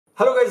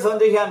Hello guys,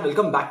 Dhananjay here and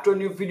welcome back to a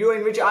new video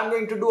in which I'm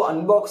going to do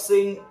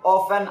unboxing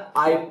of an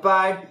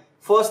iPad,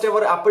 first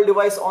ever Apple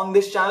device on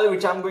this channel,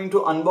 which I'm going to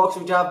unbox,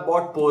 which I have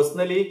bought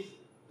personally.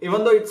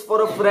 Even though it's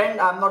for a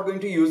friend, I'm not going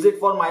to use it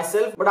for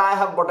myself, but I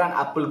have bought an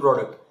Apple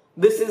product.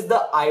 This is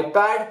the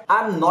iPad.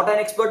 I'm not an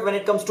expert when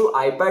it comes to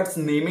iPad's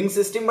naming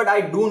system, but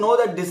I do know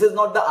that this is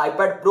not the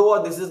iPad Pro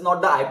or this is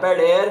not the iPad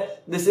Air.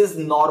 This is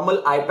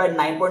normal iPad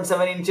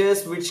 9.7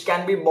 inches, which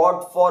can be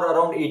bought for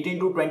around 18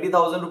 to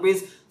 20,000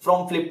 rupees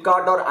from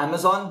Flipkart or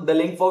Amazon, the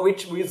link for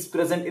which is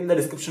present in the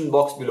description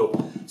box below.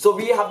 So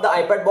we have the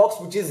iPad box,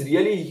 which is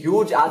really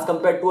huge as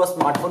compared to a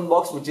smartphone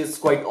box, which is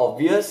quite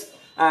obvious.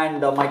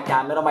 And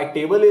my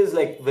table is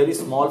like very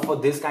small for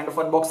this kind of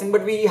unboxing,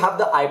 but we have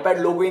the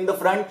iPad logo in the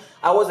front.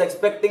 I was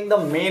expecting the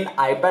main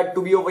iPad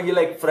to be over here,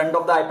 like front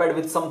of the iPad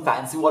with some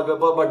fancy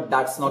wallpaper, but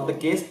that's not the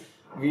case.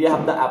 We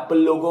have the Apple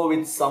logo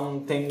with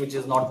something which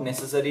is not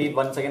necessary.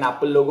 Once again,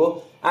 Apple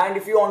logo. And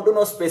if you want to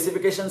know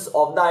specifications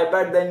of the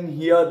iPad, then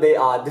here they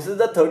are. This is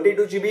the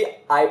 32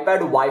 GB iPad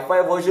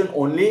Wi-Fi version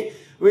only,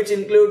 which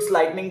includes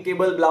lightning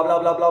cable, blah blah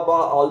blah blah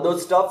blah, all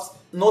those stuffs.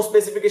 No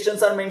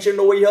specifications are mentioned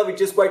over here,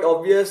 which is quite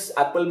obvious,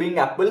 Apple being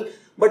Apple.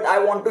 But I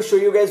want to show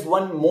you guys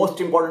one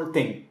most important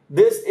thing.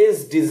 This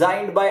is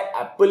designed by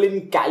Apple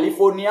in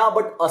California,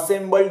 but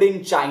assembled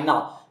in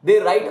China. They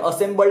write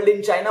assembled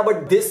in China,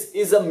 but this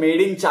is a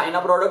made in China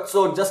product.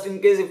 So just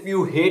in case if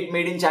you hate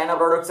made in China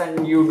products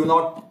and you do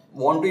not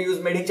want to use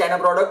made in China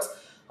products,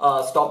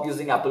 stop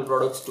using Apple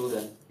products too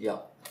then. Yeah.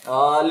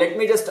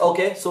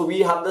 Okay, so we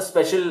have the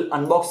special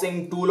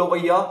unboxing tool over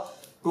here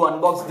to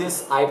unbox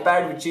this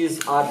iPad, which is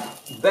our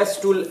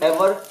best tool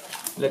ever.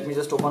 Let me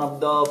just open up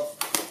the...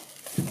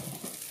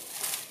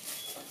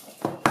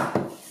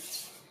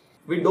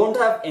 We don't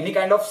have any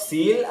kind of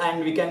seal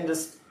and we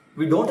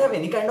don't have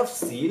any kind of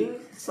seal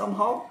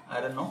somehow.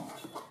 I don't know.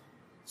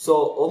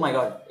 So, oh my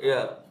god,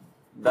 yeah,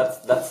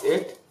 that's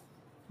it.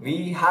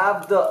 We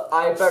have the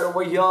iPad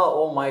over here.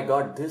 Oh my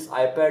god, this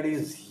iPad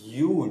is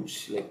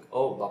huge. Like,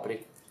 oh, bapre.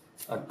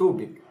 Too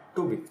big.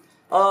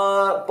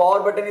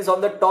 Power button is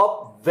on the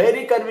top.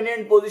 Very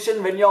convenient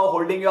position when you're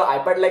holding your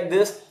iPad like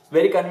this.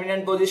 Very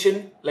convenient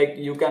position. Like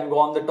you can go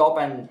on the top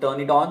and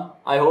turn it on.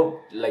 I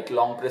hope like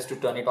long press to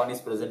turn it on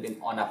is present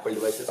on Apple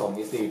devices.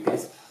 Obviously it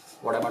is.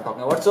 What am I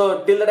talking about?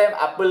 So till the time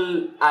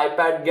Apple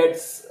iPad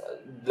gets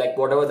like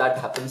whatever that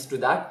happens to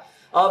that.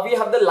 We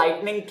have the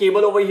lightning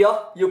cable over here.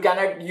 You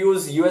cannot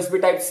use USB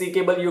type C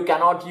cable. You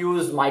cannot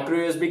use micro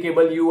USB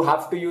cable. You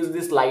have to use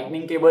this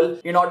lightning cable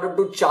in order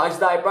to charge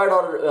the iPad,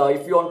 or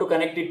if you want to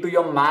connect it to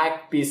your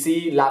Mac,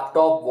 PC,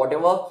 laptop,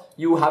 whatever,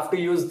 you have to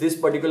use this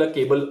particular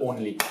cable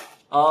only.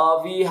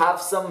 We have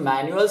some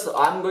manuals.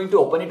 I'm going to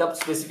open it up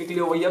specifically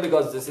over here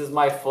because this is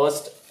my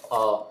first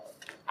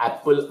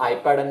Apple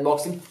iPad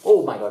unboxing.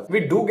 Oh my god. We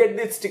do get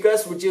these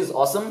stickers, which is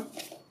awesome.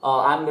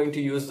 I'm going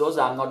to use those.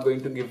 I'm not going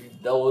to give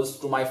those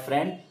to my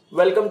friend.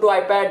 Welcome to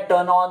iPad,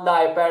 turn on the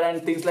iPad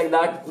and things like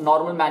that.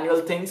 Normal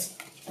manual things,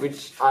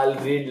 which I'll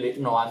read later.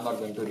 No, I'm not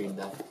going to read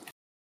that.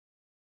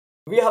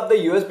 We have the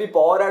USB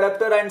power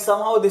adapter, and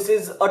somehow this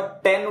is a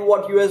 10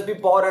 watt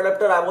USB power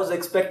adapter. I was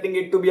expecting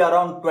it to be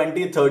around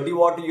 20-30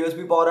 watt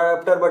USB power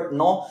adapter, but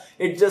no,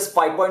 it's just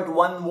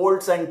 5.1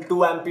 volts and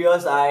 2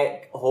 amperes.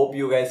 I hope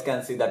you guys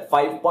can see that,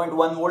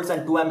 5.1 volts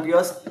and 2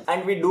 amperes.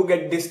 And we do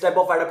get this type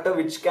of adapter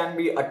which can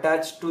be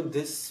attached to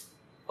this,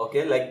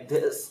 okay, like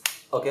this,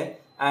 okay.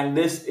 And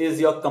this is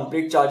your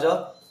complete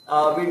charger.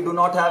 We do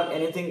not have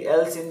anything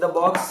else in the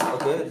box.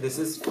 Okay, this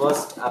is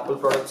first Apple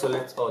product, so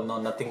let's, oh no,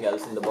 nothing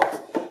else in the box.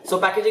 So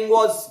packaging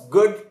was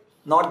good,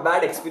 not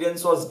bad.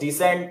 Experience was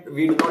decent.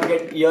 We do not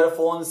get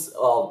earphones,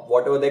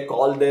 whatever they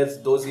call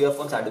those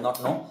earphones, I do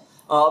not know.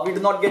 We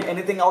do not get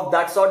anything of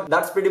that sort.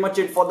 That's pretty much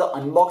it for the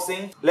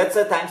unboxing. Let's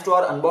say thanks to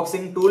our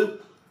unboxing tool.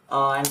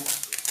 Oh,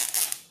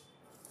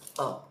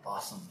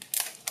 awesome.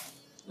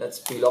 Let's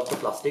peel off the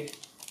plastic.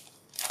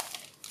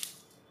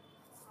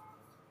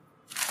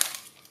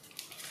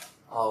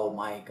 Oh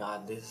my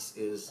god, this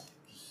is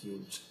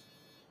huge.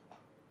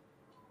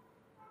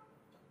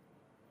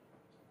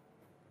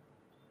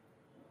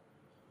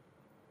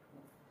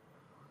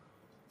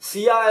 I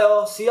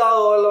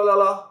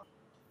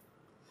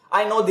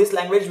know this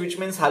language, which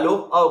means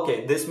hello. Oh,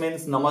 okay, this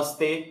means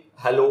namaste,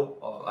 hello.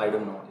 Oh, I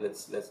don't know.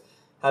 Let's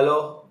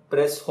hello.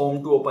 Press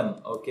home to open.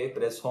 Okay,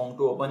 press home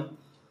to open.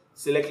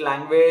 Select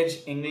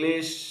language,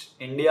 English,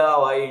 India.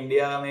 Why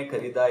India में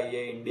खरीदा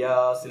ये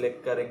India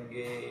select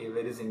करेंगे.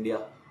 Where is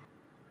India?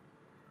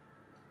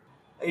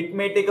 It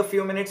may take a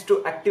few minutes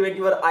to activate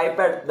your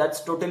iPad.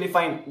 That's totally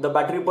fine. The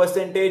battery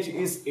percentage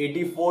is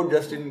 84,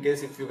 just in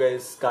case if you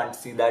guys can't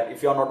see that.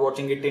 If you're not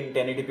watching it in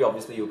 1080p,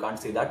 obviously you can't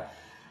see that.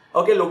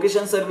 Okay,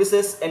 location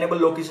services, enable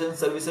location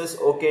services.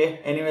 Okay,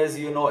 anyways,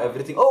 you know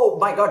everything. Oh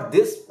my god,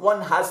 this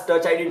one has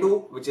Touch ID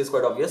too, which is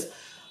quite obvious.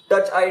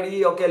 Touch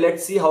ID, okay,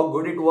 let's see how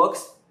good it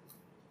works.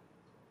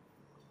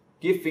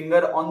 Keep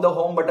finger on the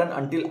home button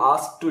until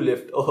asked to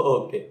lift.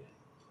 Oh, okay.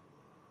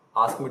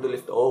 Ask me to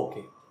lift. Oh,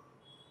 okay.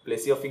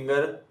 Place your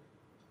finger,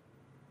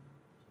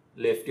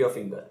 lift your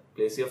finger,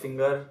 place your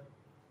finger,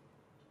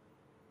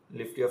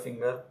 lift your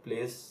finger,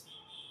 place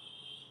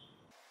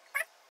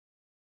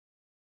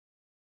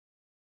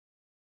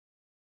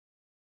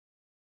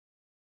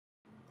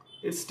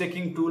It's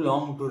taking too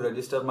long to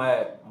register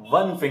my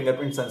one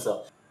fingerprint sensor.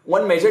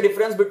 One major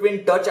difference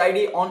between Touch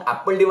ID on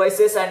Apple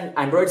devices and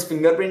Android's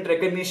fingerprint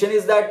recognition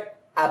is that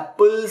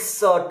Apple's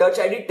Touch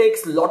ID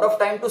takes a lot of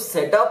time to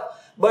set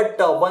up, but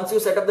once you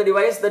set up the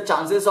device, the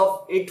chances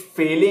of it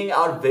failing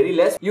are very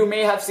less. You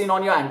may have seen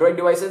on your Android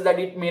devices that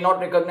it may not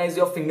recognize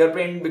your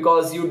fingerprint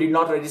because you did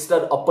not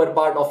register upper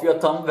part of your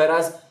thumb,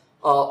 whereas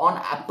on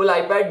Apple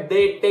iPad,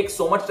 they take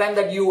so much time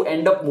that you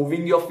end up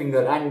moving your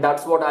finger, and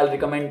that's what I'll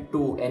recommend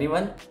to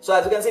anyone. So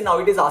as you can see, now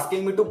it is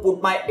asking me to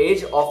put my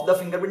edge of the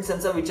fingerprint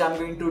sensor, which I'm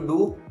going to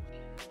do.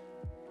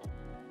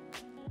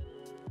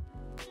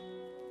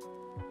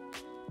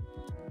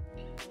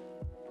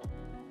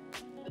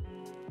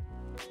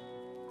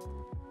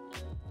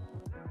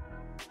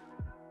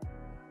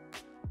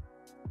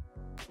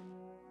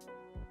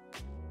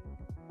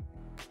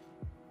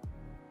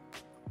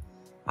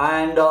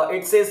 And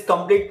it says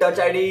complete Touch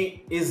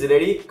ID is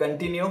ready.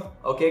 Continue.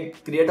 Okay,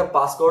 create a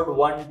passcode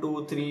 1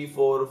 2 3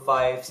 4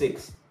 5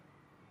 6.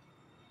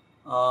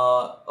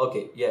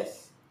 Okay,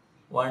 yes,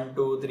 1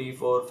 2 3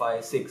 4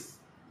 5 6.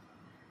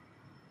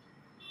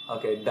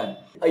 Okay, done.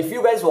 If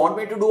you guys want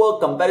me to do a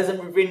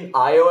comparison between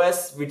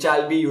iOS, which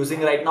I'll be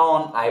using right now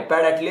on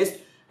iPad at least,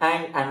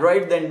 and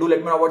Android, then do let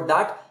me know about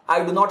that.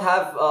 I do not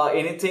have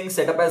anything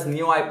set up as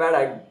new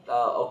iPad.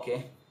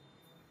 Okay.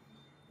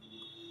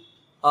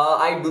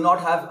 I do not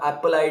have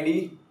Apple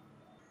ID.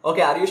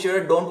 Okay, are you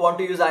sure don't want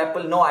to use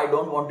Apple? No, I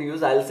don't want to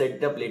use. I'll set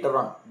it up later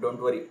on.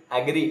 Don't worry.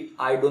 Agree.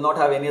 I do not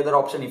have any other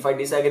option. If I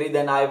disagree,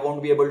 then I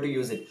won't be able to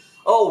use it.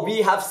 Oh,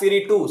 we have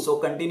Siri too. So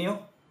continue.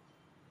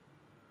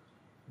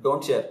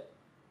 Don't share.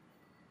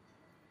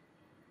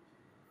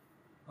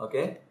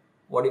 Okay.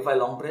 What if I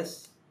long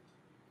press?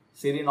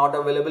 Siri not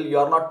available. You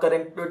are not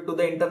connected to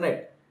the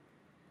internet.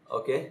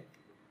 Okay.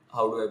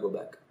 How do I go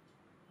back?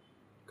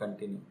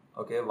 Continue.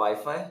 Okay.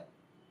 Wi-Fi.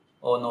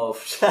 Oh no.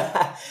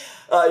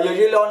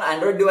 Usually on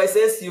Android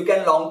devices, you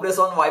can long press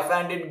on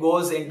Wi-Fi and it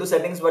goes into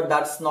settings, but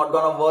that's not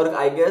gonna work,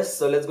 I guess.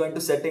 So let's go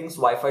into settings.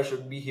 Wi-Fi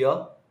should be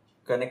here.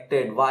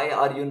 Connected. Why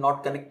are you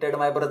not connected,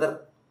 my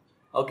brother?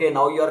 Okay,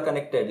 now you are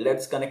connected.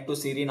 Let's connect to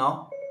Siri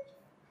now.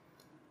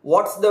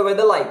 What's the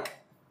weather like?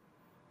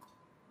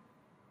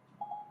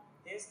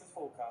 Here's the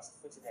forecast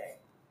for today.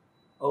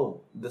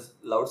 Oh, this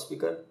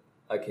loudspeaker.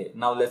 Okay,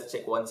 now let's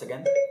check once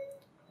again.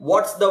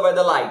 What's the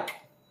weather like?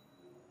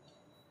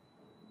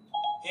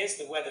 Here's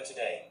the weather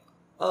today.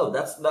 Oh,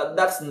 that's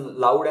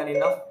loud and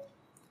enough.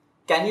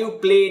 Can you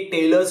play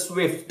Taylor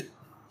Swift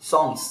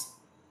songs?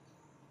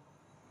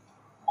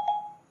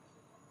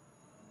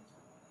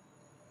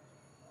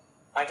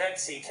 I don't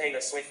see Taylor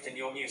Swift in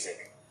your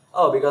music.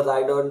 Oh, because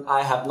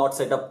I have not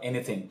set up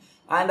anything.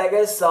 And I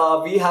guess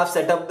we have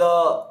set up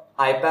the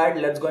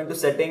iPad. Let's go into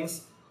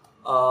settings.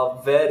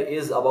 Where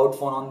is about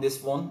phone on this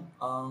phone?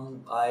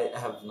 I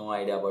have no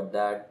idea about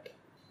that.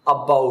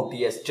 About,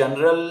 yes,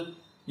 general.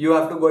 You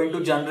have to go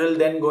into general,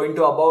 then go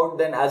into about,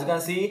 then as you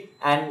can see,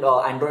 and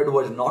Android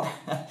version, not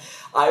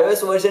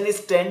iOS version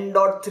is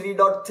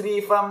 10.3.3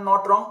 if I'm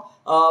not wrong.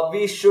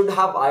 We should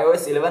have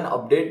iOS 11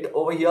 update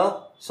over here.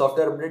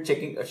 Software update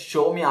checking.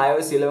 Show me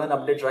iOS 11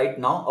 update right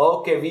now.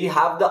 Okay, we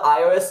have the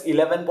iOS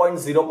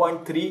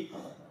 11.0.3.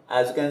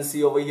 As you can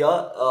see over here,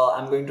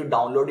 I'm going to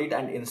download it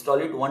and install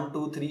it. 1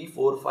 2 3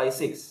 4 5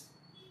 6.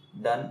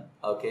 Done.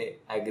 Okay,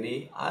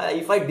 agree.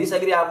 If I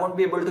disagree, I won't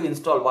be able to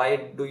install. Why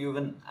do you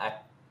even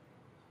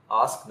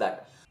ask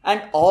that?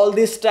 And all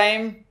this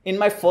time, in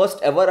my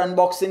first ever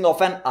unboxing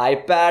of an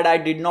iPad,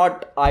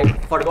 I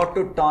forgot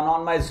to turn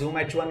on my Zoom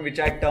H1, which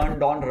I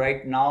turned on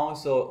right now.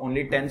 So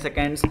only 10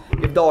 seconds.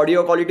 If the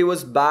audio quality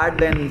was bad,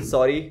 then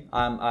sorry.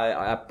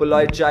 I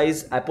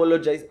apologize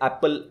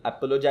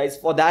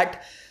for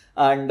that.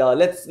 And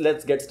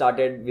let's get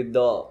started with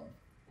the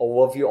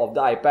overview of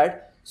the iPad.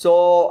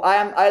 So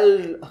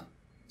I'll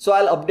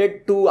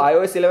update to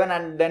iOS 11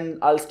 and then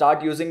I'll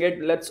start using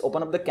it. Let's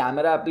open up the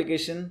camera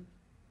application,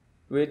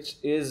 which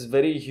is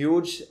very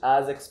huge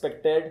as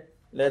expected.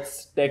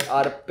 Let's take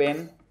our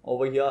pen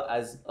over here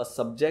as a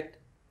subject.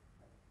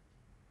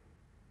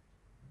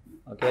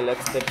 Okay,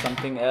 let's take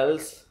something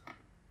else.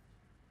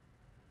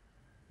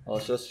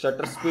 So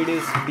shutter speed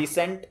is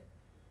decent.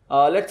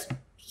 Let's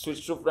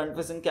switch to front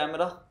facing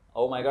camera.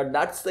 Oh my god,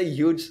 that's a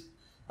huge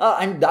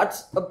and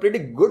that's a pretty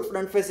good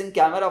front facing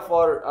camera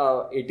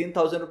for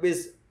 18,000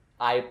 rupees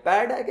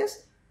iPad, I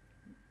guess.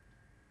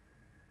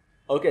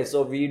 Okay,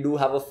 so we do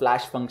have a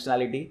flash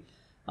functionality.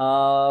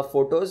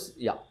 Photos,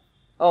 yeah.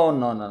 Oh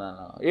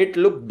no. It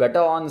looked better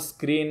on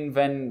screen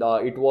when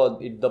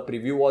the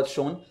preview was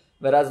shown,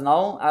 whereas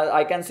now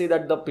I can see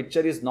that the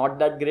picture is not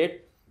that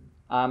great.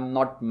 I'm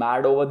not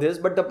mad over this,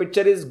 but the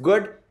picture is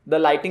good. The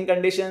lighting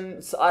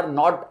conditions are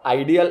not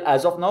ideal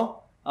as of now.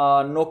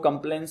 No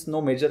complaints,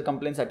 no major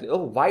complaints at least.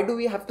 Oh, why do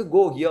we have to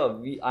go here?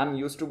 I'm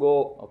used to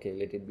go. Okay,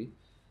 let it be.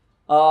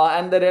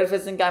 And the rear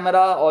facing camera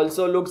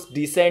also looks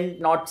decent,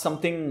 not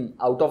something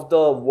out of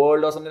the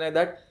world or something like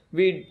that.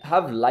 We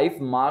have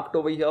live marked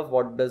over here.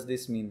 What does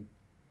this mean?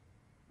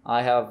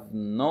 I have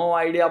no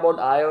idea about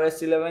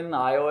iOS 11,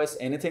 iOS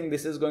anything.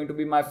 This is going to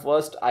be my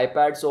first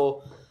iPad,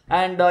 so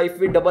And if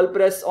we double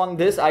press on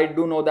this, I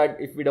do know that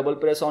if we double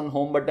press on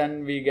home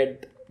button, we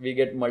get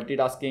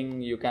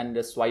multitasking. You can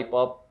just swipe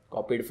up,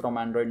 copied from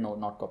Android. No,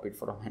 not copied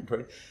from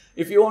Android.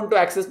 If you want to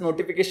access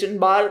notification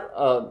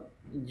bar,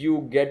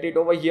 you get it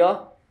over here.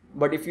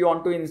 But if you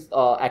want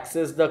to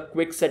access the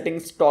quick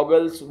settings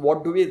toggles,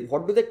 what do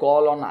they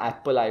call on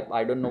Apple?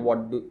 I don't know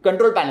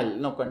control panel.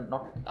 No,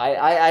 not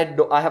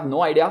I have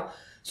no idea.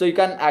 So you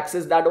can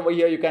access that over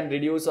here. You can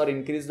reduce or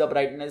increase the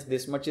brightness.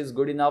 This much is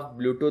good enough.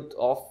 Bluetooth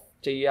off.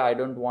 I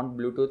don't want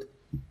Bluetooth.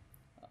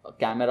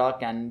 Camera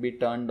can be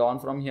turned on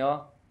from here.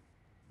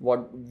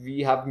 What we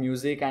have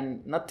music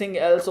and nothing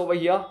else over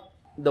here.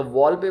 The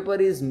wallpaper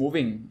is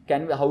moving.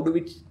 How do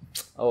we?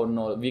 Oh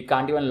no, we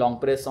can't even long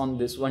press on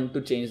this one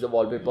to change the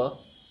wallpaper.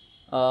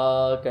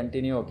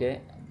 Continue.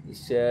 Okay,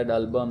 shared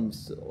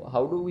albums.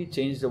 How do we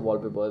change the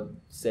wallpaper?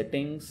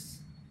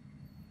 Settings,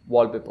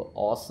 wallpaper.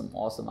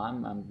 Awesome.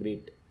 I'm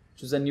great.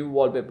 Choose a new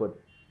wallpaper.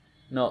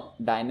 No,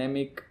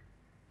 dynamic.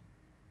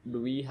 Do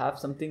we have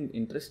something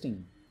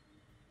interesting?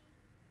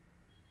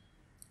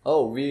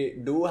 Oh, we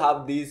do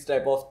have these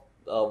type of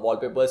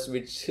wallpapers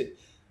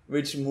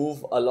which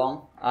move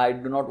along. I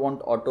do not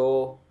want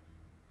auto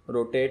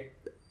rotate.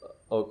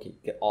 Okay,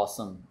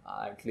 awesome.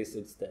 At least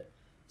it's there.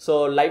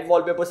 So live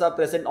wallpapers are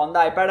present on the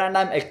iPad, and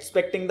I'm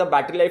expecting the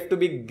battery life to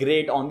be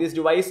great on this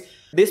device.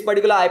 This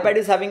particular iPad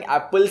is having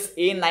Apple's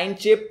A9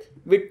 chip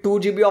with 2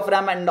 GB of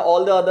RAM, and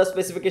all the other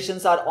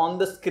specifications are on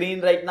the screen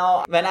right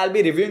now. When I'll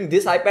be reviewing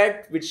this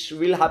iPad, which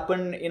will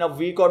happen in a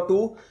week or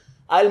two,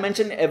 I'll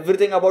mention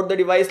everything about the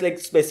device, like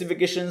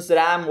specifications,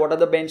 RAM, what are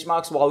the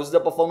benchmarks, how's the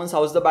performance,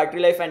 how's the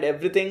battery life and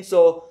everything.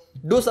 So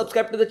do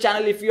subscribe to the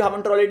channel if you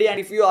haven't already, and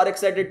if you are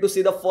excited to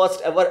see the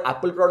first ever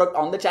Apple product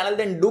on the channel,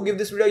 then do give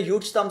this video a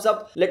huge thumbs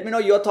up. Let me know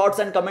your thoughts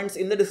and comments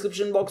in the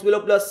description box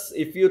below. Plus,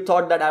 if you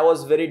thought that I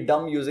was very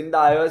dumb using the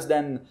iOS,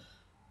 then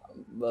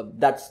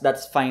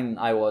that's fine.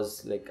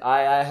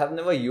 I have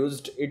never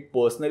used it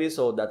personally,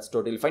 so that's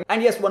totally fine.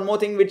 And yes, one more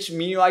thing which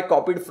MIUI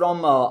copied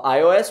from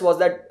iOS was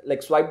that,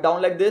 like, swipe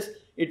down like this,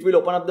 it will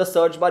open up the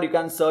search bar. You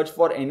can search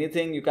for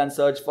anything. You can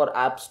search for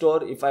App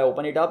Store. If I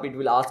open it up, it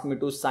will ask me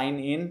to sign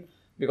in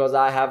because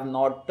I have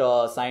not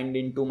signed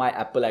into my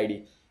Apple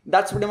ID.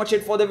 That's pretty much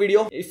it for the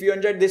video. If you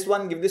enjoyed this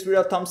one, give this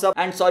video a thumbs up,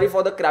 and sorry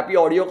for the crappy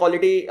audio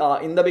quality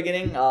in the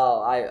beginning.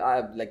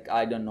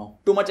 I don't know,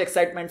 too much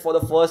excitement for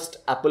the first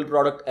Apple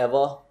product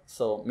ever,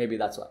 so maybe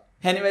that's why.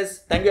 Anyways,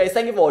 thank you guys,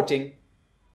 thank you for watching.